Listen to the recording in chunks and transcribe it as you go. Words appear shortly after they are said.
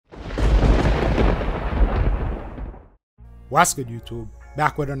What's good, YouTube?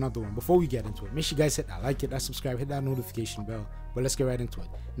 Back with another one. Before we get into it, make sure you guys hit that like, hit that subscribe, hit that notification bell. But let's get right into it.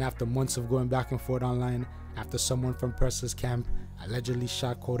 Now, after months of going back and forth online, after someone from Pressa's camp allegedly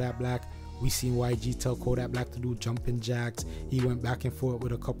shot Kodak Black, we seen YG tell Kodak Black to do jumping jacks. He went back and forth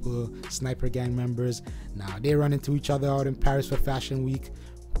with a couple of sniper gang members. Now they run into each other out in Paris for Fashion Week.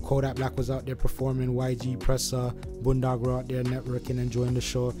 Kodak Black was out there performing, YG, Pressa, Boondog were out there networking, enjoying the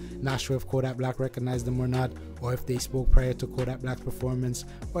show. Not sure if Kodak Black recognized them or not, or if they spoke prior to Kodak Black's performance,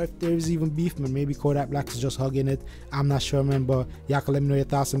 or if there's even beef, man. Maybe Kodak Black is just hugging it. I'm not sure, man, but y'all can let me know your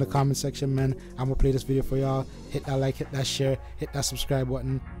thoughts in the comment section, man. I'm gonna play this video for y'all. Hit that like, hit that share, hit that subscribe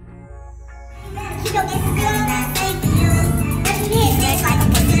button.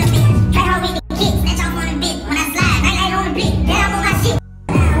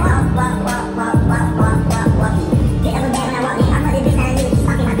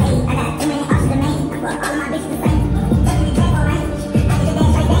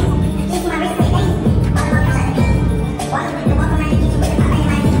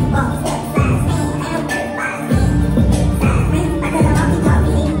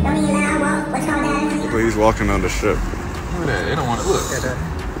 He's walking on the ship. Look at that. They don't want to look.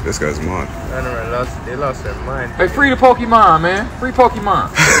 This guy's mod. I don't know, they lost their mind. Hey, free the Pokemon, man. Free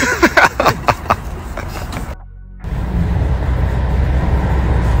Pokemon.